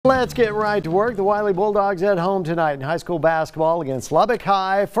Let's get right to work. The Wylie Bulldogs at home tonight in high school basketball against Lubbock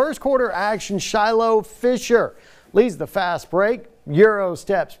High. First quarter action, Shiloh Fisher leads the fast break. Euro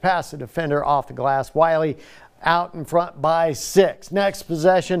steps past the defender off the glass. Wylie out in front by 6. Next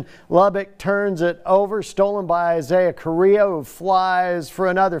possession, Lubbock turns it over. Stolen by Isaiah Correa, who flies for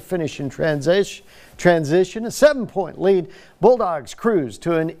another finish in transition. A 7-point lead. Bulldogs cruise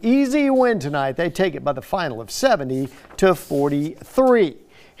to an easy win tonight. They take it by the final of 70-43.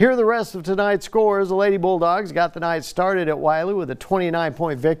 Here are the rest of tonight's scores. The Lady Bulldogs got the night started at Wylie with a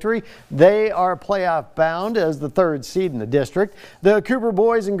 29-point victory. They are playoff bound as the 3rd seed in the district. The Cooper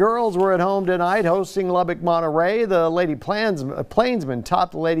boys and girls were at home tonight hosting Lubbock Monterey. The Lady Plainsmen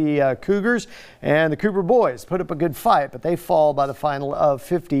topped the Lady Cougars, and the Cooper boys put up a good fight, but they fall by the final of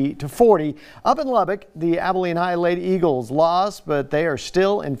 50-40. Up in Lubbock, the Abilene High Lady Eagles lost, but they are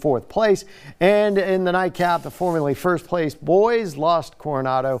still in 4th place. And in the nightcap, the formerly 1st place boys lost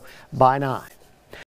Coronado by 9.